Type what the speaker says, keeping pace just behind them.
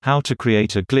How to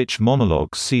Create a Glitch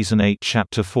Monologues Season 8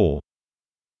 Chapter 4.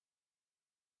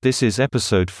 This is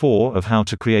Episode 4 of How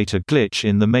to Create a Glitch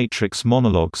in the Matrix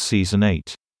Monologues Season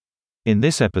 8. In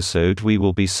this episode we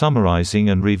will be summarizing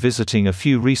and revisiting a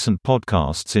few recent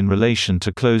podcasts in relation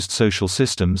to closed social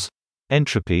systems,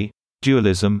 entropy,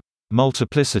 dualism,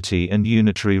 multiplicity and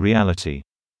unitary reality.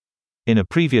 In a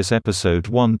previous episode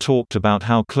one talked about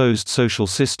how closed social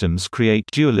systems create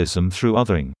dualism through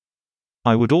othering.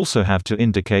 I would also have to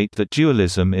indicate that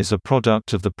dualism is a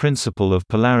product of the principle of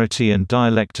polarity and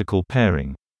dialectical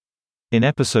pairing. In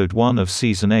episode 1 of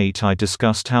season 8 I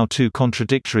discussed how two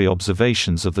contradictory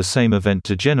observations of the same event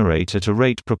degenerate at a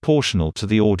rate proportional to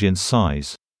the audience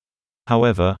size.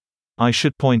 However, I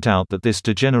should point out that this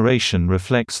degeneration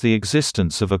reflects the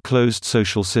existence of a closed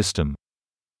social system.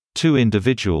 Two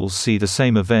individuals see the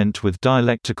same event with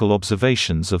dialectical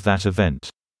observations of that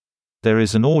event. There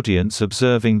is an audience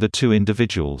observing the two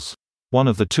individuals. One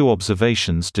of the two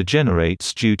observations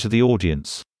degenerates due to the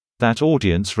audience. That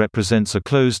audience represents a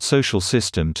closed social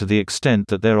system to the extent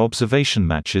that their observation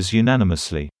matches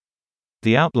unanimously.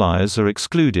 The outliers are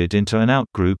excluded into an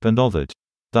outgroup and othered.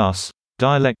 Thus,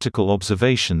 dialectical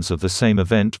observations of the same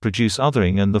event produce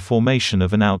othering and the formation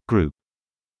of an outgroup.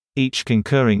 Each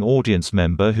concurring audience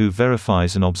member who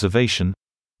verifies an observation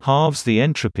halves the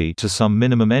entropy to some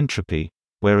minimum entropy,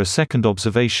 where a second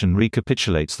observation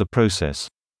recapitulates the process.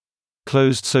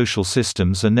 Closed social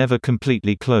systems are never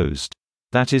completely closed.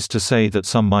 That is to say that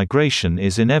some migration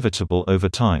is inevitable over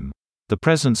time. The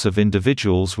presence of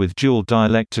individuals with dual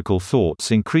dialectical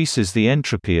thoughts increases the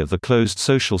entropy of the closed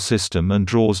social system and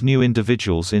draws new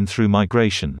individuals in through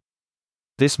migration.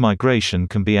 This migration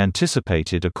can be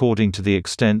anticipated according to the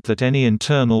extent that any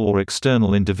internal or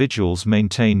external individuals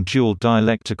maintain dual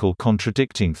dialectical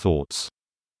contradicting thoughts.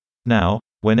 Now,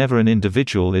 whenever an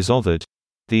individual is othered,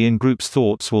 the in-group's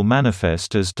thoughts will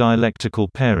manifest as dialectical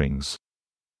pairings.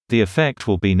 The effect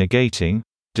will be negating,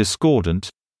 discordant,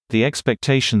 the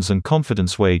expectations and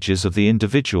confidence wages of the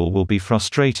individual will be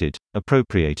frustrated,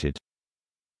 appropriated.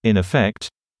 In effect,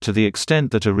 to the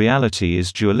extent that a reality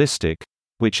is dualistic,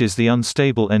 which is the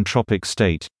unstable entropic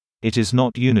state, it is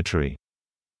not unitary.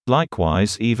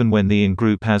 Likewise, even when the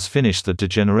in-group has finished the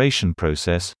degeneration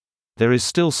process, there is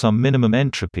still some minimum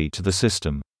entropy to the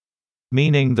system.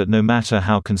 Meaning that no matter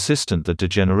how consistent the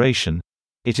degeneration,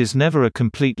 it is never a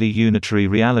completely unitary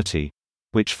reality,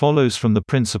 which follows from the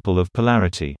principle of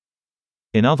polarity.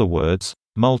 In other words,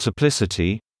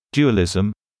 multiplicity,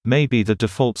 dualism, may be the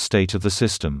default state of the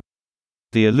system.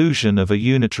 The illusion of a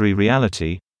unitary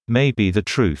reality may be the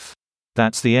truth.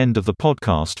 That's the end of the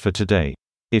podcast for today.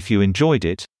 If you enjoyed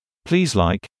it, please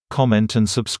like, comment and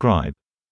subscribe.